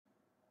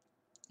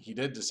He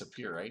did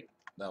disappear, right?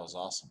 That was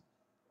awesome.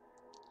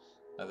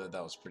 I thought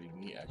that was pretty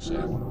neat, actually.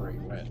 I wonder where he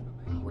went.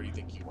 Where do you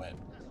think he went?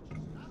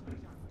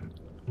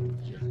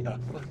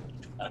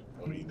 I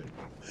don't know either.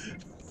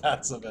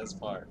 That's the best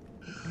part.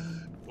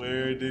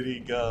 Where did he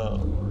go?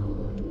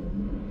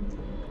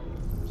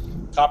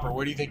 Copper,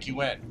 where do you think he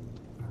went?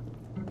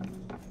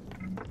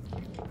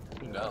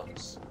 Who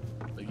knows?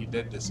 But he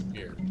did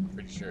disappear,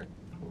 pretty sure.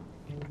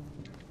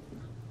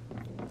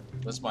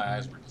 Unless my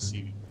eyes were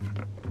deceiving me.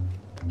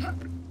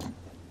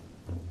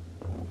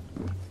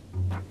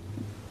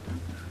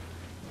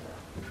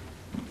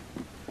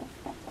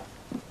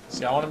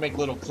 See, I want to make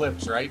little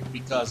clips, right?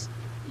 Because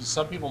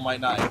some people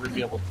might not ever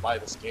be able to buy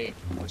this game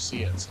or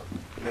see it, so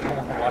they don't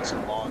want to watch the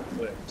long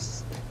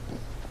clips.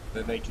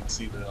 Then they can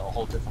see the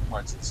whole different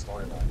parts of the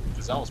storyline.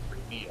 Because that was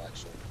pretty neat,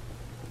 actually.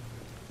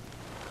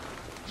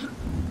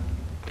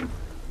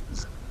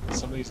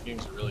 Some of these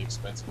games are really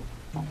expensive.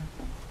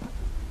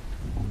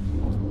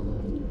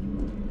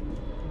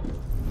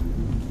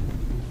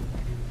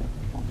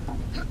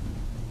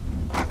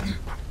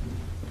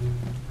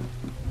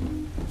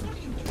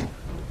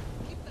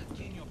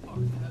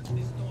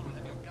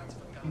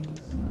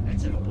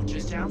 Let's have a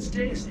butcher's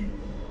downstairs then.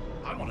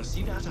 I want to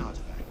see that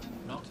artifact.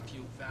 Not if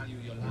you value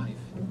your life.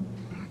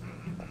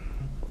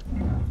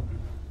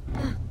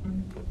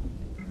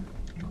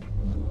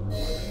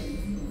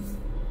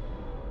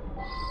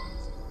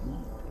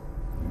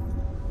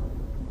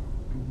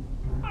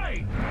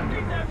 Hey,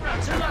 leave that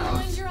rat alone!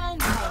 Mind your own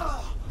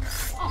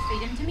pace. I'll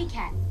feed him to me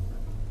cat.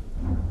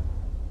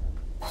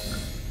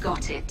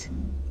 Got it.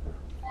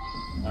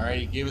 Alright,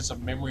 he gave us a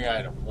memory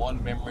item.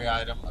 One memory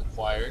item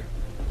acquired.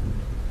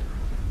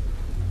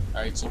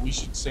 Alright, so we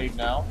should save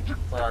now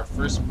for our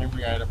first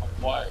memory item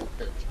acquired.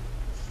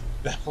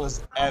 That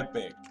was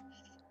epic.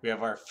 We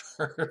have our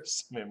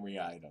first memory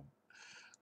item.